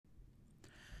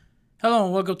Hello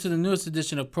and welcome to the newest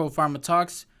edition of Pro Pharma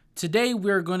Talks. Today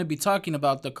we're going to be talking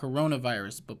about the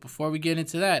coronavirus, but before we get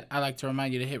into that, I'd like to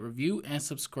remind you to hit review and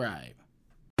subscribe.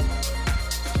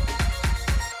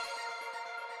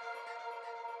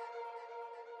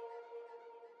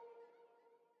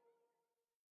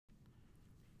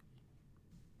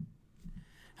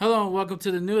 Hello and welcome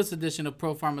to the newest edition of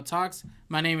Pro Pharma Talks.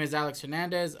 My name is Alex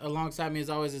Hernandez. Alongside me as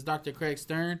always is Dr. Craig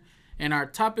Stern. And our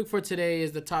topic for today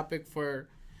is the topic for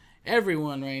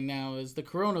everyone right now is the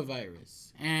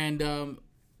coronavirus. And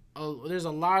there's a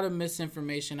lot of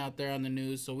misinformation out there on the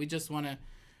news. So we just want to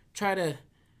try to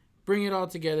bring it all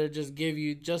together, just give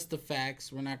you just the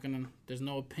facts. We're not going to, there's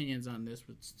no opinions on this.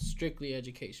 It's strictly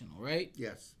educational, right?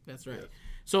 Yes. That's right. Yes.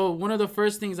 So one of the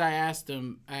first things I asked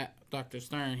him, at Dr.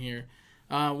 Stern here,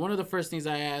 one of the first things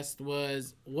I asked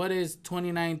was, what is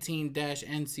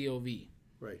 2019-NCOV?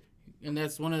 Right. And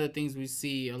that's one of the things we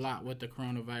see a lot with the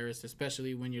coronavirus,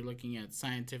 especially when you're looking at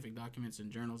scientific documents and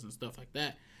journals and stuff like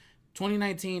that.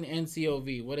 2019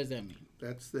 NCOV, what does that mean?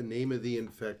 That's the name of the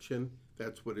infection.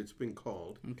 That's what it's been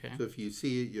called. Okay. So if you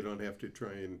see it, you don't have to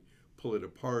try and pull it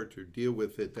apart or deal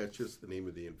with it. That's just the name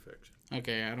of the infection.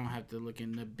 Okay, I don't have to look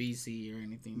in the BC or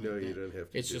anything like that. No, you don't have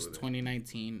to. It's just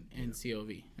 2019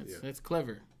 NCOV. That's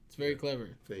clever. It's very clever.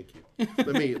 Thank you.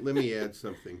 let me add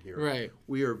something here. Right.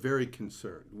 We are very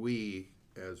concerned. We,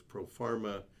 as Pro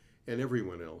Pharma and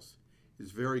everyone else,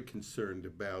 is very concerned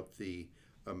about the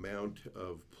amount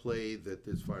of play that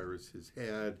this virus has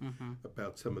had,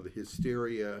 about some of the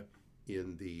hysteria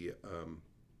in the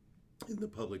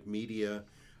public media,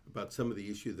 about some of the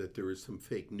issue that there is some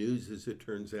fake news, as it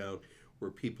turns out,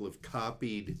 where people have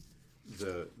copied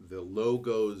the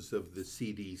logos of the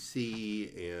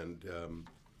CDC and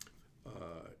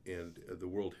the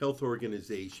World Health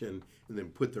Organization, and then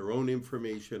put their own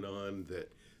information on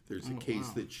that there's a case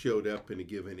that showed up in a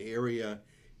given area.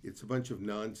 It's a bunch of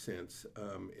nonsense.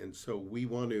 And so we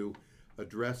want to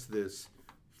address this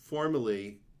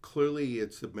formally. Clearly,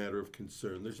 it's a matter of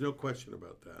concern. There's no question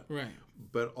about that. Right.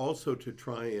 But also to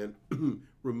try and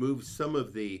remove some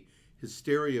of the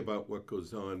hysteria about what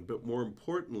goes on, but more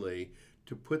importantly,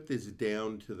 to put this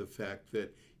down to the fact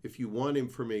that if you want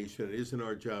information, it isn't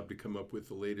our job to come up with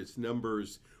the latest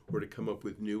numbers or to come up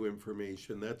with new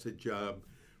information. That's a job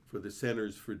for the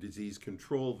Centers for Disease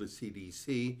Control, the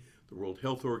CDC, the World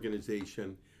Health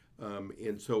Organization.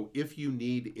 And so if you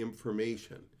need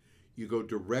information, you go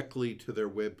directly to their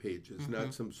webpage. It's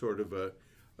not some sort of a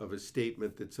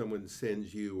statement that someone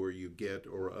sends you or you get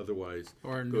or otherwise.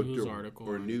 Or a news article.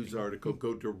 Or a news article.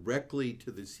 Go directly to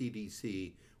the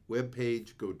CDC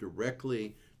webpage. Go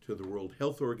directly to the World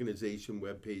Health Organization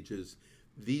web pages.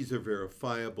 These are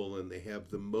verifiable and they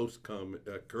have the most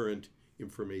current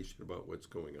information about what's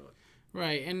going on.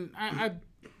 Right, and I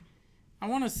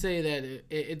want to say that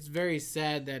it's very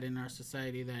sad that in our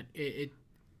society that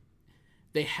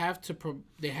they have to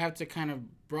kind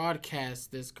of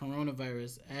broadcast this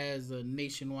coronavirus as a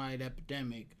nationwide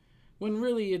epidemic, when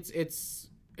really it's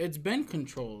been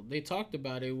controlled. They talked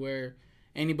about it where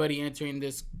anybody entering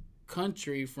this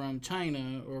country from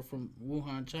China or from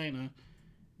Wuhan, China,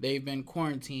 they've been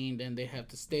quarantined and they have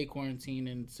to stay quarantined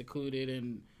and secluded,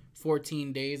 and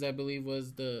 14 days I believe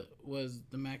was the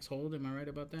max hold. Am I right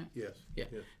about that? Yes. Yeah.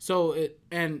 Yes. So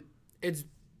it's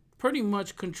pretty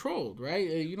much controlled, right?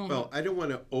 You don't. Well, I don't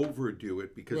want to overdo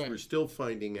it because Right. we're still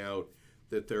finding out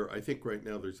that I think right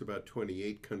now there's about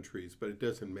 28 countries, but it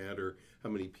doesn't matter how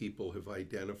many people have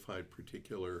identified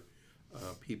particular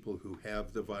people who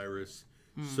have the virus.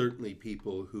 Certainly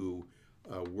people who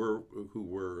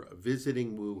were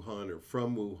visiting Wuhan or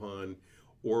from Wuhan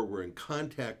or were in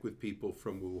contact with people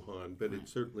from Wuhan, but it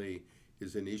certainly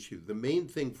is an issue. The main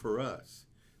thing for us,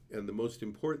 and the most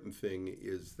important thing,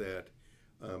 is that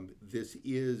this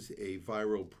is a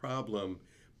viral problem,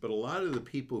 but a lot of the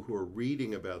people who are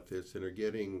reading about this and are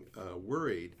getting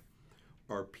worried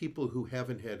are people who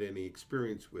haven't had any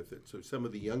experience with it. So some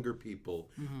of the younger people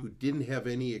who didn't have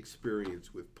any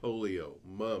experience with polio,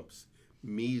 mumps,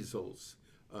 measles,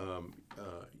 some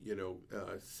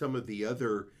of the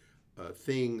other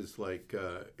things like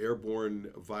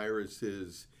airborne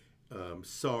viruses,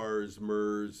 SARS,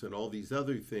 MERS, and all these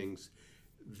other things.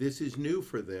 This is new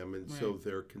for them, and so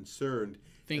they're concerned.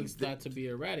 Things got to be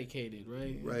eradicated,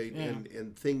 right? Right, Yeah.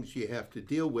 and things you have to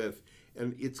deal with.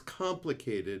 And it's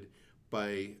complicated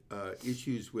by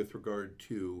issues with regard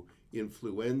to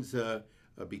influenza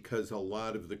because a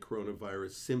lot of the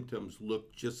coronavirus symptoms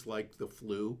look just like the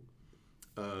flu.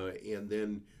 And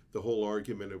then the whole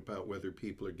argument about whether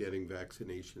people are getting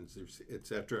vaccinations, et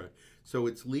cetera. So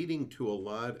it's leading to a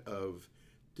lot of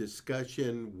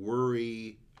discussion,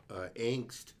 worry,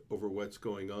 angst over what's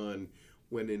going on,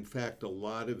 when in fact a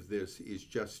lot of this is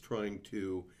just trying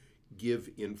to give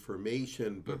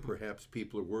information, but perhaps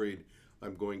people are worried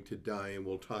I'm going to die, and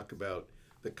we'll talk about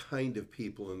the kind of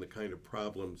people and the kind of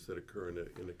problems that occur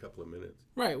in a couple of minutes.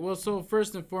 Right. Well, so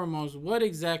first and foremost, what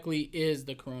exactly is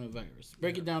the coronavirus?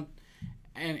 Break it down,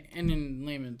 and in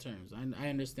layman terms. I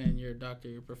understand you're a doctor,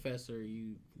 you're a professor,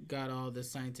 you got all the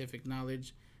scientific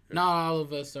knowledge. Not all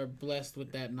of us are blessed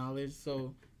with that knowledge,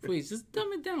 so please just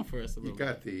dumb it down for us a little bit. You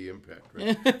got the impact,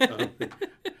 right?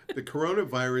 The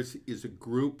coronavirus is a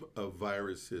group of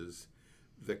viruses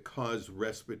that cause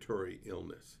respiratory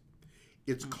illness.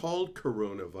 It's called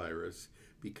coronavirus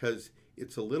because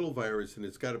it's a little virus and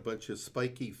it's got a bunch of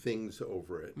spiky things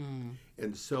over it.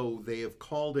 And so they have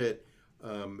called it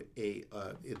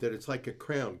that it's like a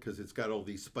crown because it's got all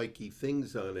these spiky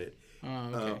things on it.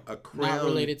 Okay. A crown, not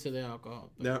related to the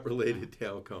alcohol. Not related to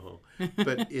alcohol.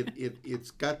 But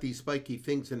it's got these spiky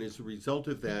things, and as a result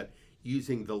of that,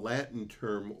 using the Latin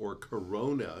term or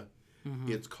corona,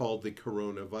 it's called the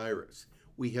coronavirus.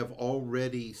 We have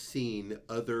already seen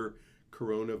other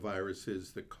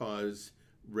coronaviruses that cause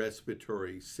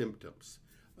respiratory symptoms.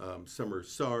 Some are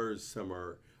SARS, some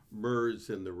are MERS,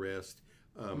 and the rest.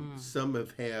 Some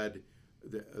have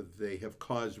they have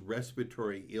caused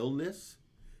respiratory illness,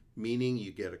 meaning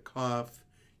you get a cough,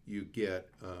 you get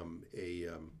a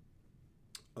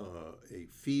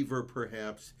fever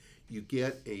perhaps, you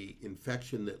get a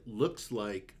infection that looks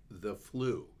like the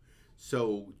flu.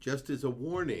 So just as a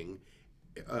warning,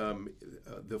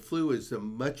 the flu is a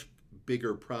much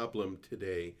bigger problem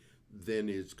today than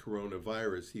is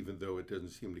coronavirus, even though it doesn't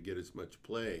seem to get as much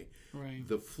play. Right.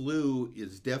 The flu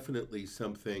is definitely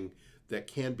something that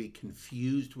can be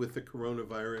confused with the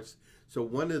coronavirus. So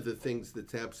one of the things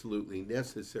that's absolutely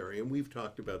necessary, and we've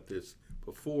talked about this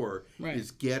before,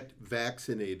 is get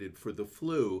vaccinated for the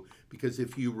flu, because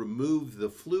if you remove the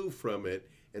flu from it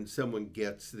and someone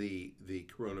gets the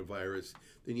coronavirus,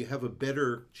 then you have a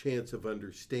better chance of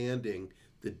understanding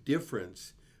the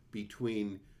difference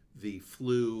between the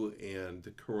flu and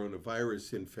the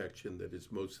coronavirus infection that is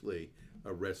mostly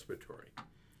respiratory.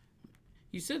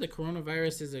 You said the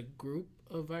coronavirus is a group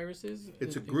of viruses?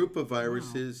 It's a group of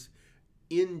viruses. Wow.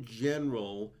 In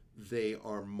general, they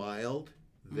are mild.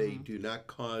 They do not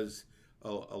cause a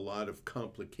lot of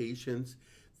complications.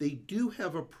 They do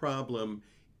have a problem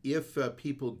if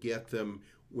people get them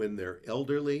when they're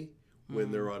elderly,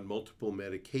 when they're on multiple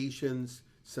medications,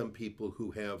 some people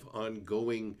who have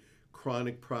ongoing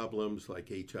chronic problems like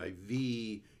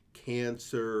HIV,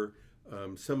 cancer,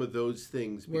 some of those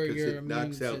things, because it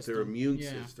knocks out their immune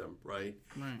system, right?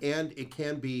 And it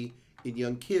can be in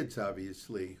young kids,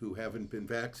 obviously, who haven't been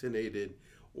vaccinated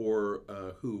or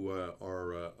who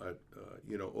are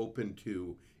open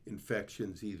to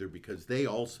infections either because they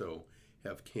also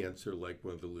have cancer, like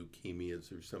one of the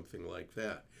leukemias or something like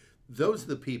that. Those are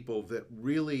the people that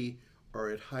really are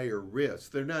at higher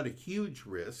risk. They're not a huge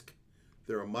risk.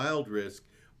 They're a mild risk,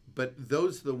 but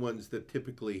those are the ones that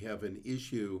typically have an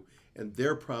issue, and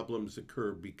their problems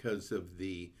occur because of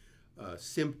the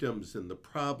symptoms and the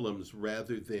problems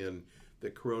rather than the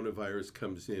coronavirus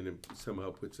comes in and somehow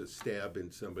puts a stab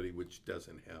in somebody, which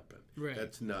doesn't happen. Right.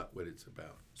 That's not what it's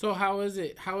about. So how is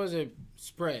it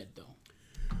spread, though?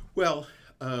 Well,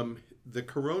 the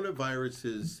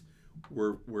coronaviruses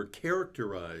were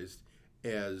characterized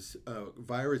as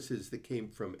viruses that came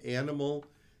from animal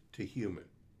to human.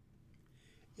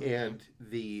 And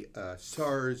the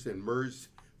SARS and MERS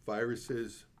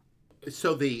viruses,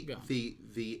 so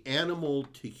the animal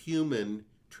to human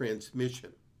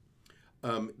transmission,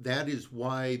 that is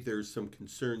why there's some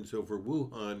concerns over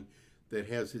Wuhan that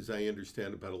has, as I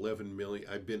understand, about 11 million.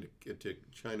 I've been to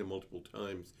China multiple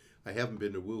times. I haven't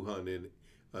been to Wuhan,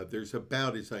 and there's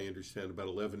about, as I understand, about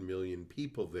 11 million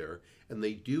people there. And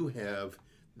they do have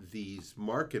these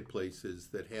marketplaces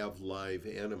that have live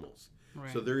animals.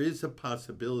 Right. So there is a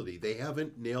possibility. They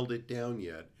haven't nailed it down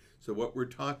yet. So what we're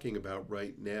talking about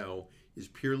right now is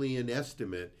purely an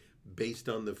estimate based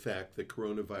on the fact that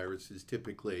coronaviruses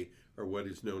typically are what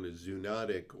is known as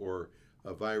zoonotic, or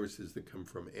viruses that come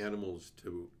from animals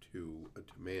to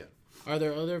man. Are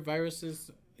there other viruses?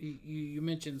 You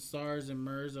mentioned SARS and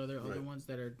MERS. Are there other ones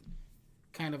that are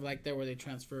kind of like that, where they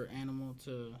transfer animal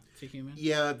to human?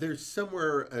 Yeah, there's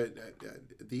somewhere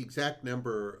the exact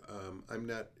number. I'm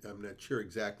not sure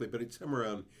exactly, but it's somewhere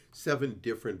around 7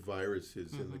 different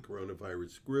viruses in the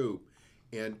coronavirus group,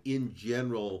 and in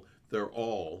general, they're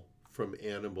all from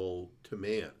animal to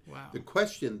man. Wow. The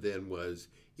question then was,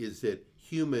 is it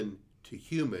human to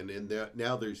human? And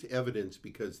now there's evidence,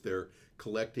 because they're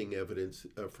collecting evidence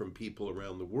from people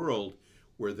around the world,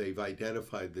 where they've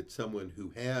identified that someone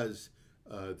who has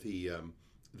the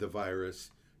virus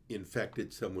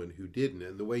infected someone who didn't.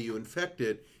 And the way you infect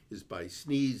it is by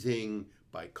sneezing,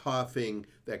 by coughing.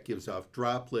 That gives off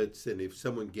droplets, and if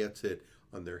someone gets it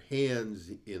on their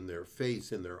hands, in their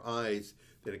face, in their eyes,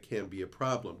 then it can be a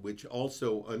problem, which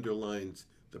also underlines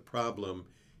the problem: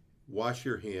 wash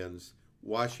your hands,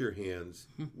 wash your hands,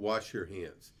 wash your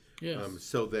hands. Yes.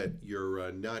 So that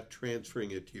you're not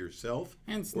transferring it to yourself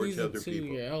And or to sneezing other to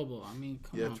people. your elbow. I mean,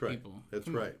 come Yeah, on, that's right. people. That's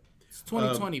Come on. right. It's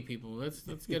 2020, people. Let's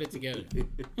get it together.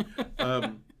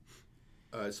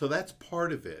 So that's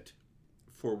part of it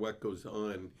for what goes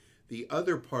on. The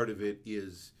other part of it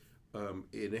is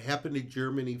it happened in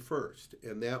Germany first,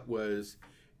 and that was,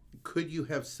 could you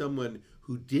have someone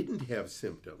who didn't have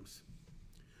symptoms?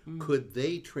 Could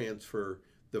they transfer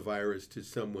the virus to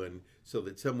someone so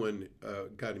that someone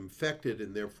got infected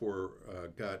and therefore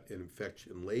got an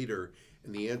infection later?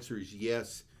 And the answer is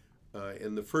yes.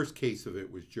 And the first case of it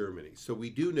was Germany. So we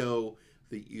do know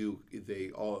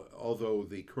that although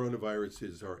the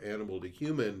coronaviruses are animal to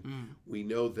human, we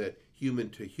know that human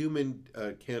to human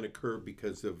can occur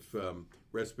because of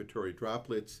respiratory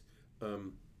droplets,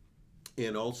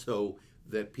 and also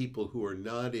that people who are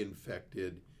not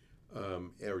infected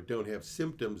or don't have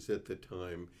symptoms at the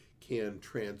time can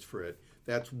transfer it.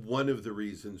 That's one of the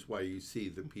reasons why you see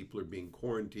that people are being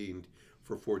quarantined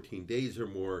for 14 days or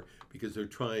more, because they're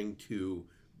trying to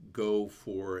go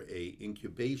for a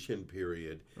incubation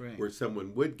period where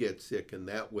someone would get sick, and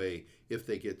that way, if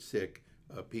they get sick,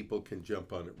 people can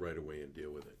jump on it right away and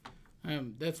deal with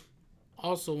it. That's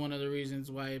also one of the reasons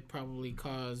why it probably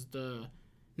caused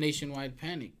nationwide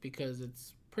panic, because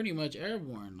it's pretty much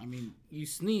airborne. I mean, you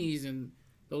sneeze and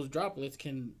those droplets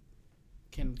can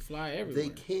fly everywhere. They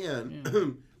can, Yeah.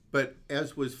 but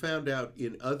as was found out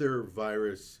in other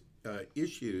virus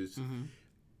issues,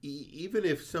 even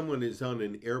if someone is on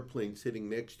an airplane sitting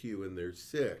next to you and they're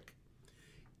sick,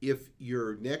 if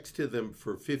you're next to them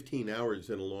for 15 hours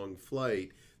in a long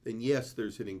flight, then yes,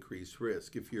 there's an increased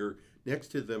risk. If you're next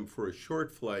to them for a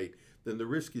short flight, then the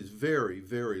risk is very,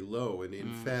 very low. And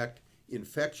in fact,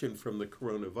 infection from the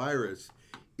coronavirus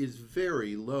is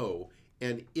very low.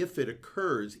 And if it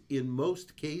occurs, in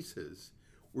most cases,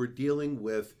 we're dealing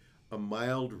with a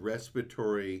mild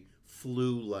respiratory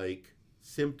flu-like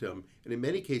symptom. And in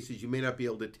many cases, you may not be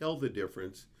able to tell the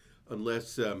difference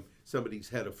unless somebody's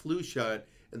had a flu shot,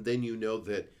 and then you know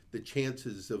that the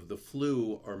chances of the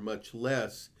flu are much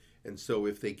less. And so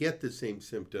if they get the same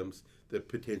symptoms, that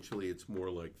potentially it's more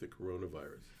like the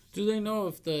coronavirus. Do they know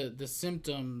if the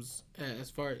symptoms, as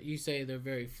far as you say they're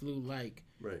very flu-like,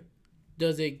 Right.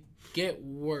 does it get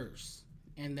worse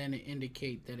and then it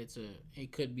indicate that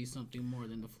it could be something more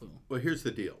than the flu? Well, here's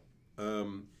the deal.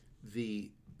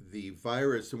 The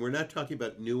virus, and we're not talking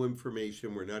about new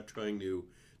information. We're not trying to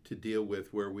deal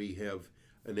with where we have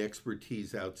an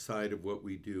expertise outside of what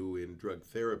we do in drug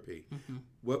therapy.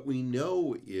 What we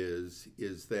know is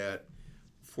that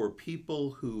for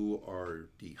people who are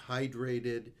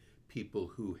dehydrated, people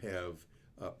who have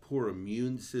poor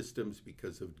immune systems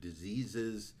because of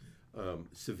diseases,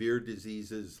 severe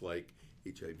diseases like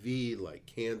HIV, like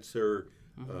cancer,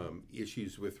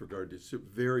 issues with regard to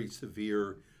very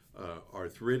severe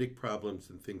arthritic problems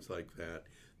and things like that,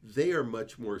 they are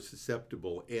much more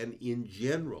susceptible. And in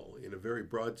general, in a very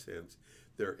broad sense,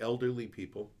 they're elderly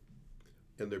people,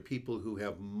 and they're people who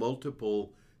have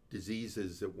multiple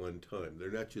diseases at one time.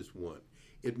 They're not just one.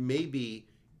 It may be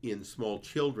in small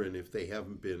children if they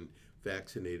haven't been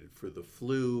vaccinated for the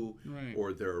flu,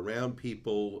 or they're around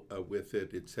people with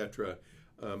it, etc.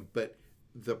 But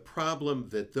the problem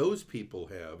that those people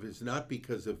have is not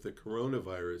because of the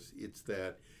coronavirus. It's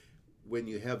that when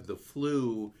you have the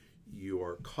flu, you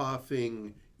are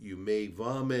coughing, you may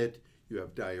vomit, you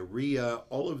have diarrhea.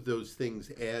 All of those things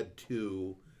add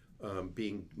to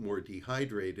being more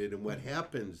dehydrated. And what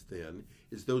happens then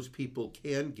is those people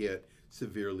can get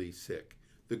severely sick.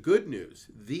 The good news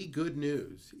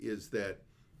is that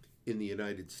in the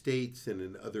United States and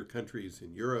in other countries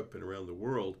in Europe and around the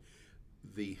world,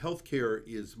 the healthcare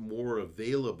is more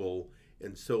available,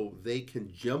 and so they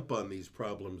can jump on these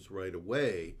problems right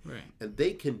away, and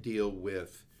they can deal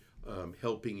with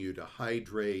helping you to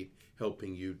hydrate,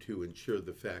 helping you to ensure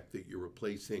the fact that you're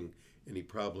replacing any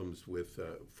problems with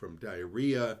from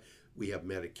diarrhea. We have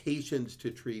medications to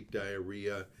treat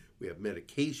diarrhea. We have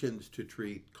medications to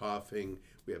treat coughing.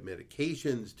 We have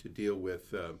medications to deal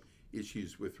with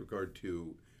issues with regard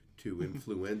to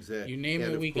influenza. You name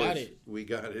it, we got it. We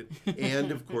got it.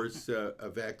 And of course,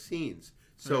 vaccines.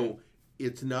 So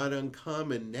it's not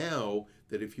uncommon now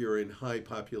that if you're in high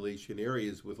population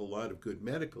areas with a lot of good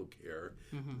medical care,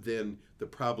 then the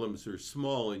problems are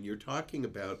small. And you're talking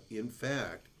about, in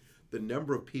fact, the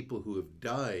number of people who have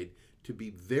died to be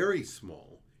very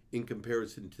small in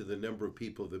comparison to the number of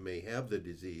people that may have the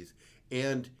disease.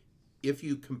 And if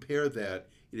you compare that,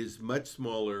 it is much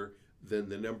smaller than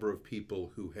the number of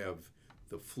people who have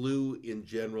the flu in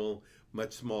general,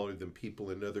 much smaller than people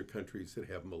in other countries that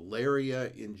have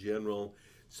malaria in general.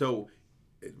 So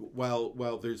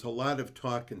while there's a lot of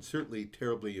talk and certainly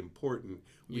terribly important,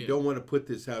 we don't want to put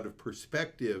this out of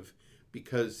perspective,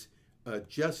 because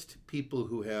just people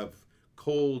who have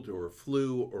cold or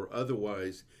flu or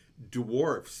otherwise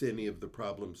dwarfs any of the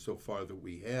problems so far that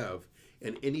we have.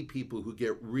 And any people who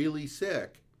get really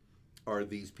sick are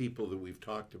these people that we've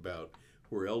talked about,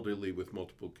 who are elderly with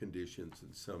multiple conditions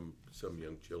and some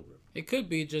young children. It could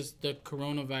be just the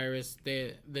coronavirus.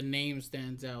 The name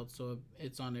stands out, so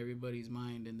it's on everybody's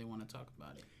mind, and they want to talk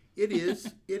about it. It is.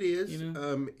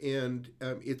 And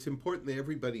it's important that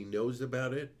everybody knows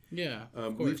about it. Yeah,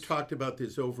 of course. We've talked about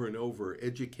this over and over.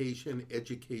 Education,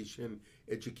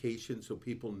 so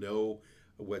people know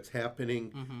what's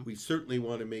happening. We certainly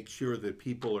want to make sure that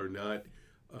people are not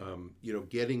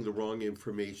getting the wrong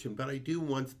information. But I do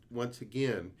once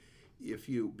again,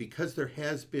 because there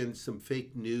has been some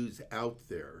fake news out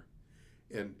there,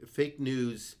 and fake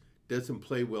news doesn't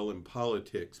play well in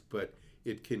politics, but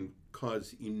it can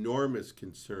cause enormous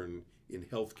concern in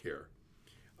healthcare.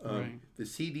 Right. The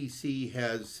CDC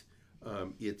has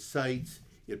its sites.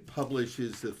 It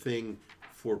publishes a thing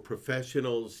for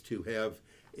professionals to have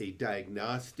a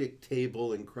diagnostic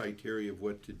table and criteria of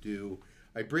what to do.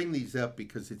 I bring these up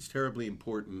because it's terribly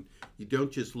important. You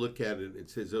don't just look at it and it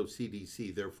says, oh,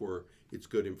 CDC, therefore it's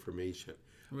good information.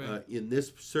 Right. In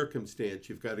this circumstance,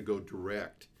 you've got to go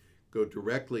direct. Go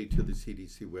directly to the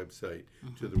CDC website,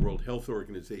 to the World Health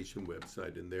Organization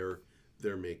website, and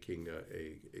they're making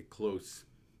a close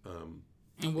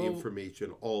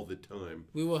information all the time.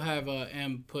 We will have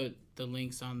M put the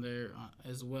links on there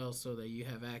as well, so that you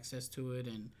have access to it,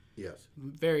 and yes,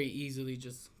 very easily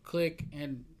just click,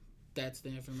 and that's the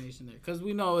information there. Because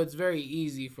we know it's very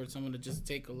easy for someone to just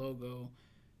take a logo,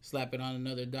 slap it on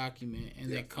another document, and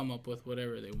then come up with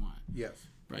whatever they want. Yes.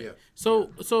 Right. Yeah.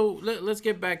 So let's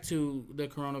get back to the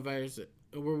coronavirus.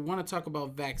 We want to talk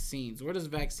about vaccines. Where does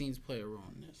vaccines play a role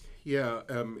in this? Yeah,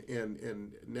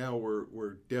 and now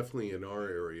we're definitely in our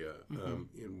area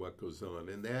in what goes on,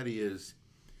 and that is,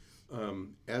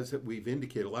 as we've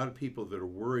indicated, a lot of people that are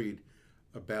worried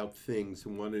about things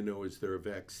and want to know, is there a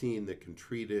vaccine that can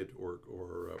treat it or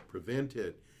prevent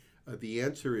it? The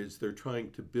answer is they're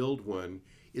trying to build one.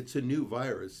 It's a new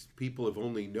virus. People have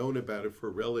only known about it for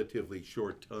a relatively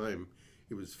short time.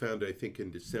 It was found, I think, in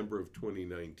December of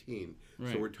 2019.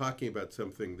 Right. So we're talking about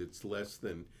something that's less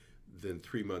than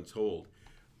 3 months old.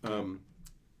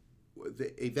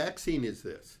 A vaccine is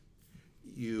this.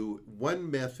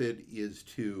 One method is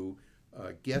to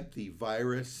get the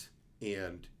virus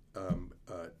and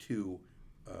to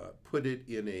put it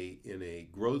in a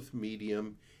growth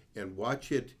medium and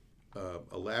watch it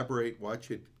elaborate,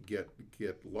 watch it get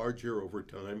larger over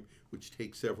time, which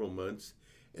takes several months,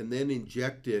 and then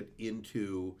inject it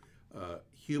into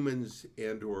humans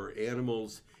and or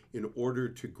animals in order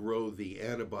to grow the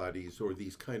antibodies, or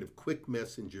these kind of quick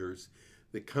messengers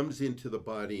that comes into the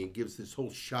body and gives this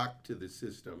whole shock to the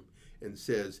system and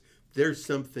says, there's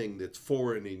something that's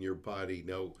foreign in your body.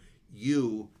 Now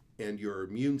you and your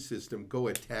immune system go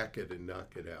attack it and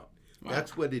knock it out. Wow.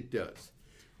 That's what it does.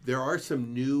 There are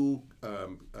some new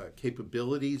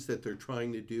capabilities that they're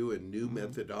trying to do, and new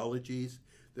methodologies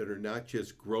that are not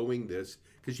just growing this,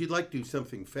 because you'd like to do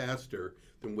something faster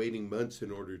than waiting months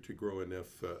in order to grow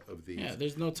enough of these. Yeah,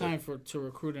 there's no time to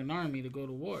recruit an army to go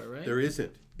to war, right? There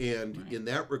isn't. And in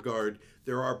that regard,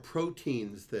 there are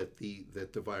proteins that the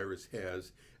virus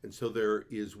has, and so there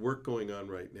is work going on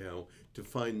right now to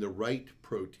find the right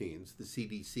proteins. The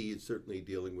CDC is certainly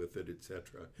dealing with it,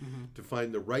 etc. To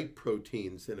find the right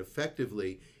proteins and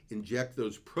effectively inject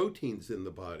those proteins in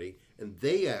the body, and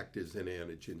they act as an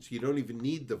antigen. So you don't even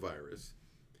need the virus.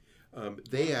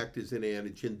 They act as an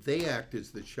antigen. They act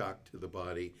as the shock to the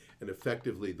body, and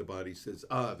effectively the body says,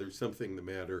 there's something the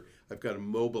matter. I've got to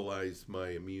mobilize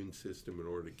my immune system in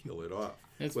order to kill it off.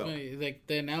 That's funny. Like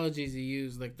the analogies you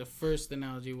use, like the first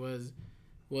analogy was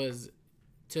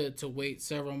to wait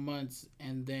several months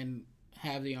and then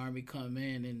have the army come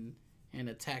in and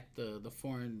attack the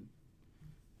foreign,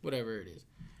 whatever it is.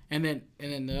 And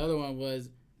then the other one was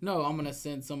no, I'm gonna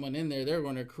send someone in there. They're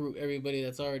gonna recruit everybody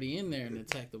that's already in there and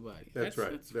attack the body. That's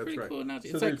right. That's That's pretty right. cool analogy.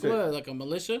 So It's like there's what, like a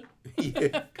militia?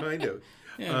 Yeah, kind of.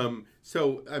 Yeah.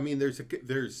 So I mean,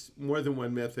 there's more than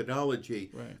one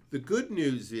methodology. Right. The good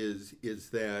news is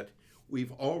that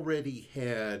we've already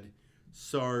had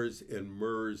SARS and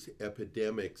MERS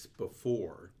epidemics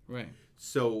before. Right.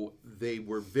 So they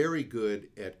were very good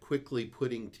at quickly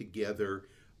putting together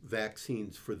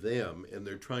vaccines for them, and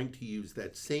they're trying to use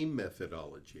that same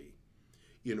methodology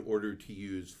in order to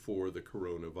use for the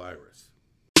coronavirus.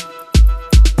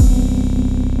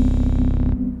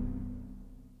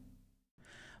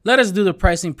 Let us do the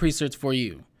pricing research for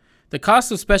you. The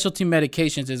cost of specialty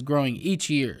medications is growing each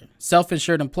year.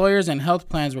 Self-insured employers and health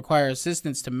plans require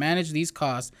assistance to manage these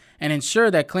costs and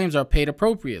ensure that claims are paid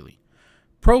appropriately.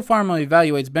 ProPharma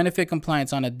evaluates benefit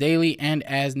compliance on a daily and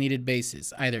as-needed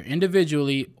basis, either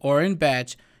individually or in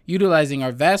batch, utilizing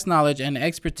our vast knowledge and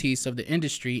expertise of the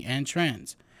industry and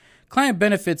trends. Client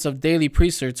benefits of daily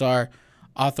pre-certs are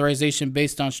authorization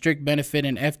based on strict benefit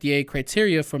and FDA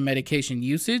criteria for medication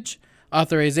usage,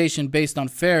 authorization based on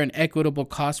fair and equitable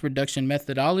cost reduction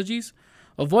methodologies,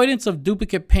 avoidance of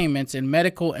duplicate payments in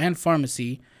medical and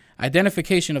pharmacy,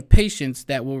 identification of patients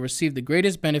that will receive the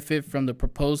greatest benefit from the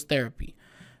proposed therapy.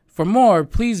 For more,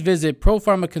 please visit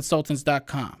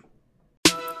ProPharmaConsultants.com.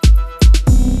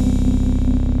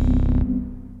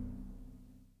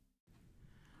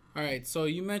 All right, so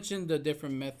you mentioned the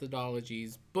different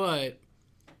methodologies, but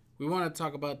we want to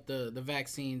talk about the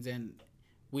vaccines, and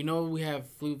we know we have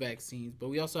flu vaccines, but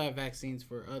we also have vaccines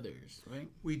for others, right?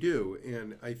 We do,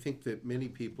 and I think that many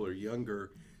people are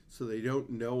younger, so they don't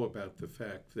know about the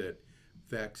fact that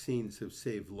vaccines have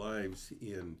saved lives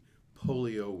in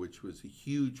polio, which was a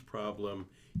huge problem,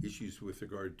 issues with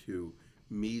regard to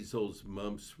measles,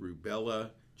 mumps,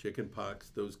 rubella, chickenpox,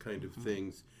 those kind of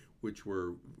things, which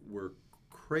were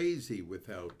crazy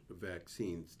without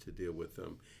vaccines to deal with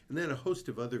them. And then a host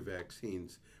of other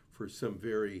vaccines for some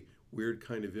very weird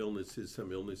kind of illnesses,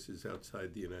 some illnesses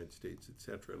outside the United States,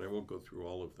 etc. And I won't go through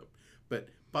all of them. But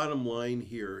bottom line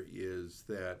here is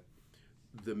that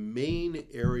the main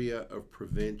area of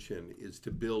prevention is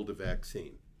to build a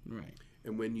vaccine. Right.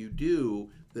 And when you do,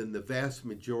 then the vast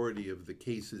majority of the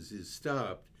cases is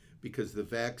stopped because the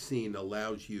vaccine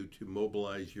allows you to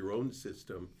mobilize your own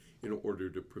system in order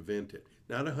to prevent it.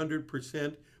 Not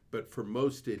 100%, but for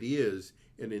most it is.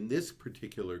 And in this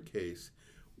particular case,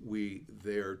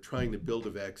 they're trying to build a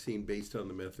vaccine based on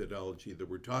the methodology that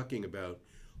we're talking about,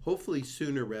 hopefully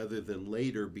sooner rather than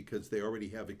later, because they already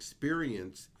have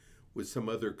experience with some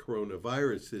other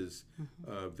coronaviruses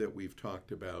that we've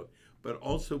talked about, but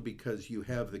also because you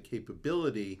have the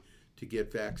capability to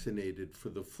get vaccinated for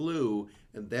the flu,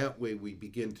 and that way we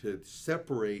begin to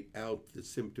separate out the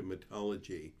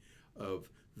symptomatology of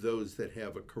those that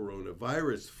have a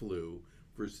coronavirus flu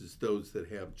versus those that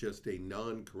have just a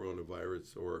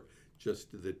non-coronavirus or just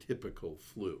the typical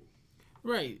flu.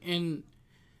 Right, and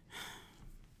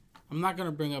I'm not going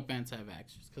to bring up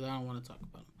anti-vaxxers because I don't want to talk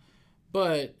about them.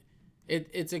 But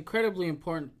it's incredibly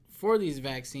important for these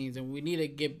vaccines, and we need to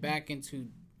get back into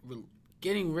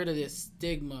getting rid of this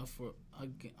stigma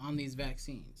on these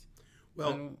vaccines.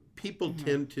 Well, people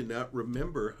tend to not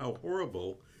remember how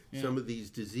horrible some of these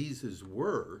diseases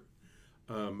were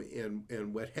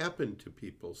and what happened to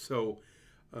people. So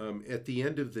at the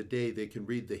end of the day, they can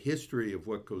read the history of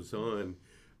what goes on.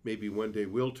 Maybe one day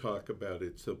we'll talk about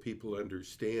it so people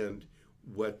understand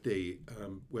what the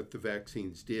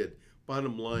vaccines did.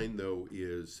 Bottom line, though,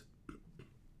 is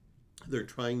they're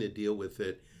trying to deal with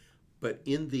it. But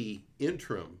in the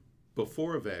interim,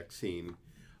 before a vaccine,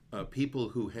 people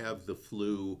who have the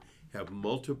flu have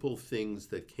multiple things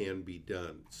that can be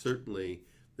done. Certainly,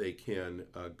 they can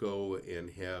go and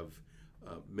have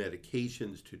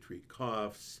medications to treat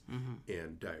coughs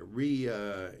and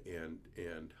diarrhea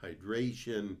and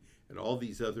hydration and all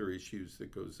these other issues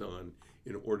that goes on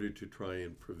in order to try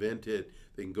and prevent it.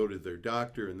 They can go to their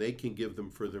doctor and they can give them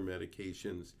further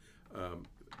medications.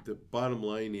 The bottom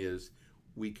line is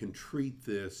we can treat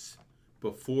this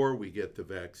before we get the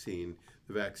vaccine.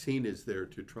 The vaccine is there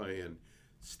to try and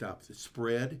stop the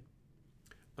spread,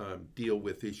 deal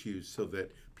with issues so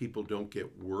that people don't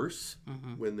get worse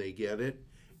when they get it,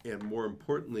 and more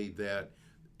importantly, that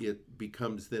it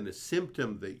becomes then a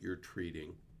symptom that you're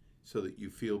treating so that you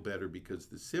feel better because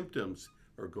the symptoms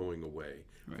are going away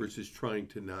versus trying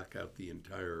to knock out the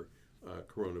entire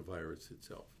coronavirus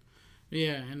itself.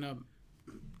 Yeah, and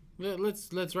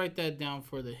let's write that down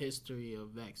for the history of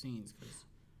vaccines because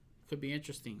it could be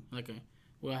interesting.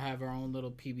 We'll have our own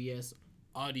little PBS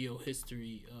audio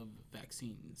history of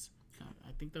vaccines.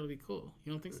 I think that'll be cool.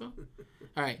 You don't think so?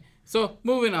 All right. So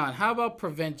moving on. How about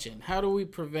prevention? How do we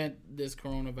prevent this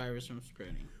coronavirus from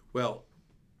spreading? Well,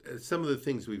 some of the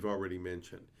things we've already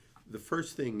mentioned. The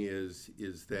first thing is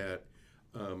that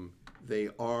they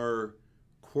are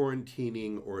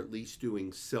quarantining or at least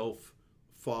doing self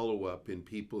follow-up in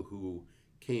people who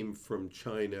came from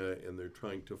China, and they're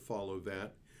trying to follow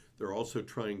that. They're also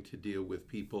trying to deal with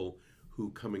people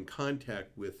who come in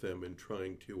contact with them and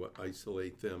trying to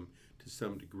isolate them to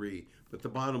some degree. But the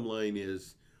bottom line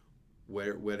is,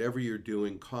 whatever you're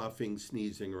doing, coughing,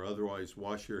 sneezing, or otherwise,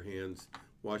 wash your hands.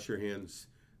 Wash your hands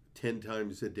 10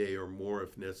 times a day or more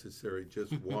if necessary.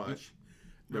 Just wash.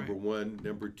 Number one.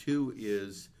 Number two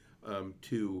is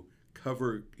to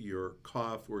cover your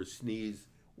cough or sneeze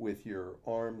with your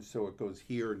arm so it goes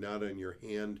here, not on your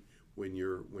hand when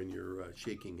you're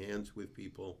shaking hands with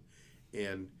people.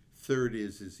 And third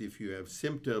is if you have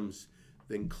symptoms,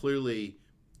 then clearly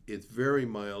it's very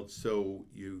mild, so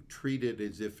you treat it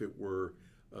as if it were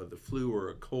the flu or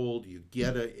a cold. You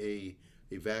get a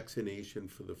vaccination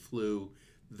for the flu.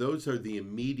 Those are the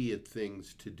immediate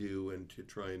things to do and to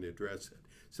try and address it.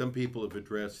 Some people have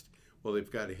addressed, well, they've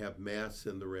got to have masks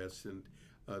and the rest, and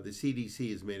the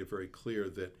CDC has made it very clear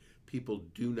that people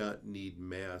do not need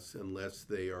masks unless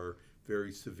they are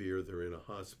very severe, they're in a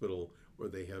hospital, or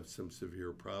they have some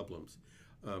severe problems.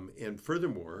 And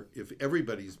furthermore, if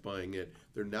everybody's buying it,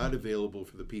 they're not available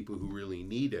for the people who really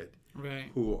need it, Right.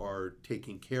 who are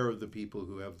taking care of the people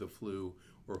who have the flu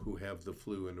or who have the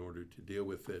flu in order to deal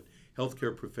with it.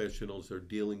 Healthcare professionals are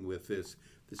dealing with this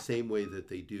the same way that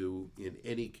they do in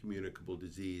any communicable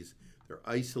disease. They're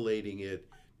isolating it,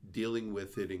 dealing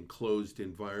with it in closed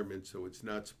environments so it's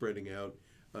not spreading out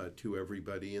to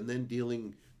everybody, and then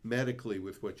dealing medically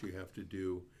with what you have to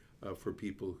do for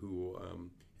people who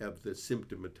have the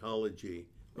symptomatology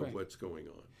of Right. what's going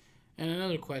on. And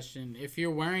another question: if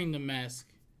you're wearing the mask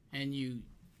and you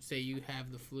say you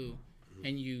have the flu,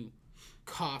 and you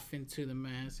cough into the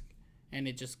mask, and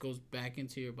it just goes back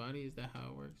into your body, is that how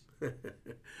it works?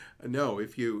 No,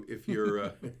 if you're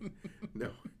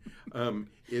no,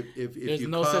 if There's you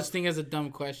no cough, such thing as a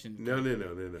dumb question. No.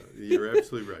 You're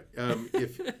absolutely right.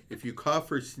 If you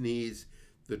cough or sneeze,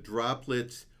 the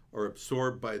droplets are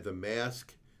absorbed by the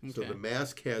mask. So Okay. the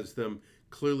mask has them.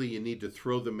 Clearly, you need to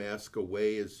throw the mask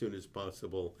away as soon as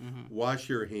possible. Wash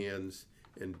your hands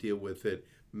and deal with it.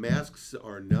 Masks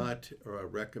are not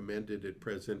recommended at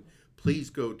present. Please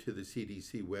go to the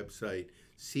CDC website,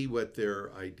 see what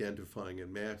they're identifying,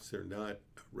 and masks are not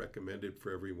recommended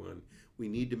for everyone. We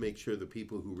need to make sure the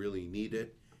people who really need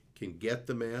it can get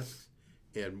the masks,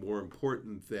 and more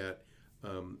important, that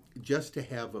just to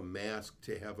have a mask,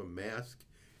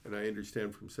 and I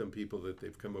understand from some people that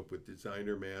they've come up with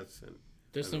designer masks, and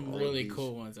There's I don't some know, all of really these.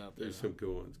 cool ones out there. There's some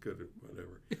cool ones, good,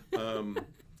 whatever.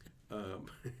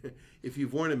 If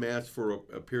you've worn a mask for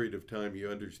a period of time, you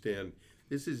understand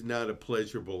this is not a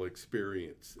pleasurable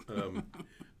experience.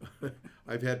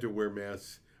 I've had to wear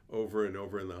masks over and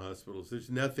over in the hospitals. There's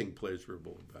nothing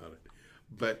pleasurable about it.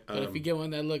 But But if you get one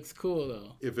that looks cool,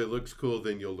 though, if it looks cool,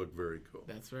 then you'll look very cool.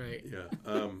 that's right. Yeah.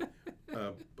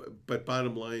 But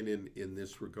bottom line in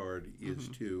this regard is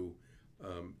to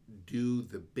do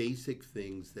the basic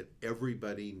things that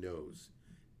everybody knows.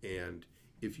 And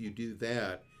if you do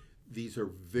that, these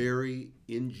are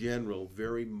in general,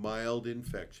 very mild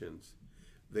infections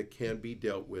that can be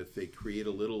dealt with. They create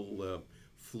a little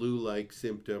flu-like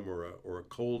symptom or a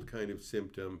cold kind of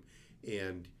symptom,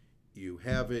 and you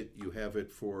have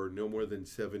it for no more than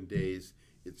 7 days.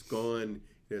 It's gone.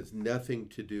 It has nothing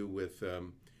to do with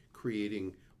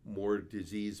creating more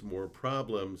disease, more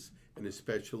problems, and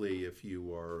especially if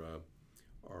you are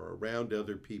around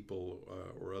other people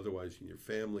or otherwise in your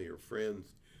family or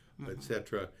friends,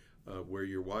 etc., where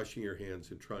you're washing your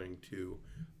hands and trying to,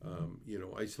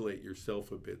 isolate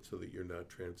yourself a bit so that you're not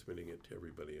transmitting it to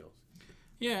everybody else.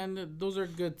 Yeah, and those are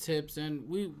good tips. And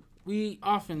we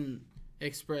often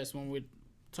express when we're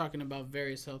talking about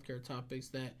various healthcare topics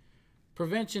that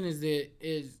prevention is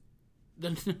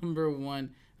the number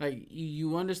one. Like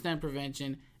you understand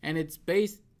prevention, and it's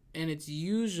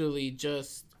usually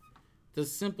just the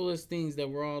simplest things that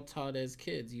we're all taught as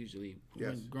kids. Usually, Yes.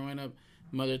 When growing up,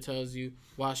 mother tells you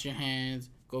wash your hands,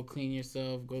 go clean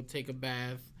yourself, go take a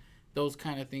bath, those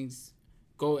kind of things.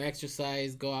 Go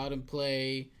exercise, go out and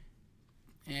play,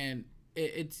 and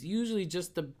it's usually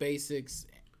just the basics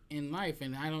in life.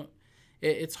 And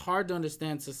it's hard to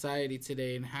understand society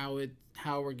today and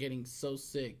how we're getting so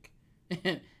sick,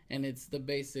 and it's the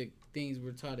basic things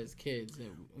we're taught as kids.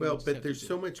 But there's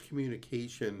so much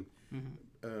communication.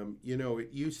 It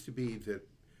used to be that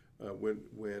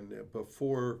when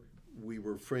before we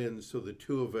were friends, so the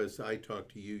two of us, I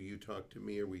talked to you, you talked to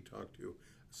me, or we talked to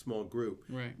a small group.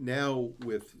 Right. Now,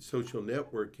 with social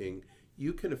networking,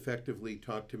 you can effectively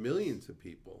talk to millions of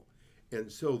people. And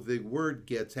so the word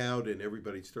gets out and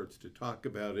everybody starts to talk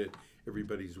about it.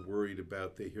 Everybody's worried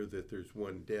about, they hear that there's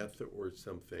one death or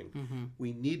something. Mm-hmm.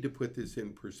 We need to put this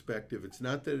in perspective. It's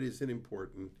not that it isn't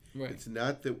important. Right. It's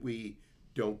not that we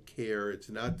don't care. It's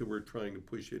not that we're trying to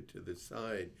push it to the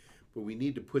side. But we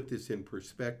need to put this in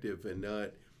perspective and not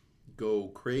go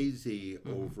crazy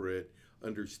over it,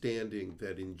 understanding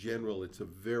that in general it's a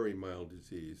very mild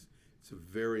disease. It's a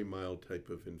very mild type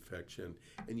of infection,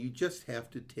 and you just have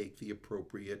to take the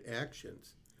appropriate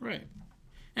actions. Right.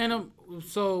 And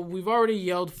so we've already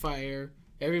yelled fire.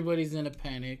 Everybody's in a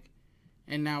panic,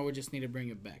 and now we just need to bring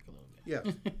it back a little bit.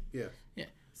 Yes. Yes. Yeah.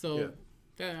 So,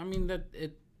 that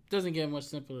it doesn't get much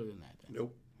simpler than that. Then.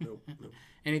 Nope.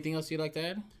 Anything else you'd like to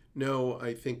add? No,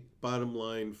 I think bottom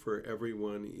line for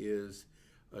everyone is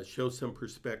show some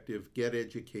perspective, get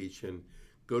education,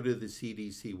 go to the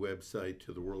CDC website,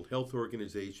 to the World Health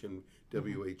Organization,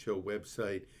 WHO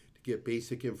website to get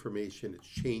basic information. It's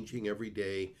changing every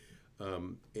day,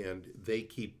 and they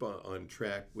keep on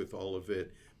track with all of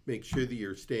it. Make sure that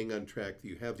you're staying on track, that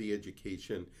you have the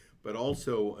education, but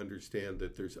also understand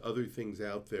that there's other things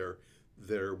out there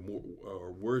that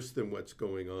are worse than what's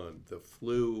going on. The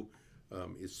flu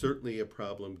is certainly a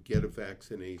problem. Get a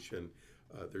vaccination.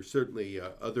 There's certainly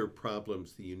other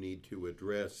problems that you need to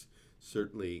address.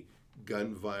 Certainly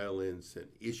gun violence and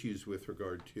issues with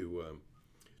regard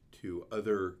to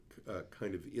other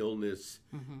kind of illness.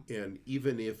 And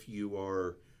even if you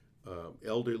are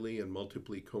elderly and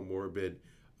multiply comorbid,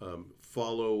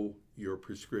 follow your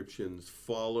prescriptions,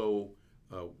 follow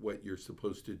what you're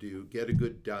supposed to do. Get a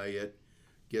good diet,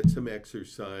 get some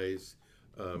exercise,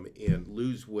 and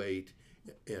lose weight,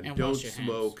 and don't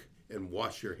smoke, and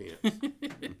wash your hands.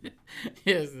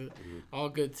 Yes, all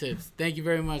good tips. Thank you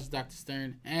very much, Dr.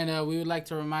 Stern. And we would like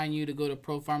to remind you to go to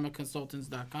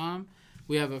ProPharmaConsultants.com.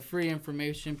 We have a free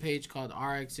information page called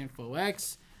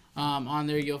RxInfoX. On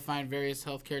there, you'll find various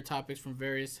healthcare topics from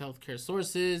various healthcare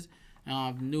sources.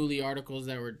 Newly articles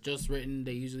that were just written,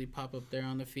 they usually pop up there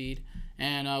on the feed.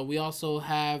 And we also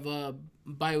have a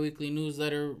bi-weekly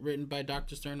newsletter written by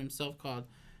Dr. Stern himself called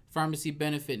Pharmacy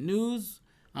Benefit News.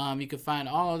 You can find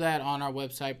all of that on our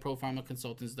website,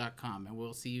 ProPharmaConsultants.com. And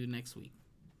we'll see you next week.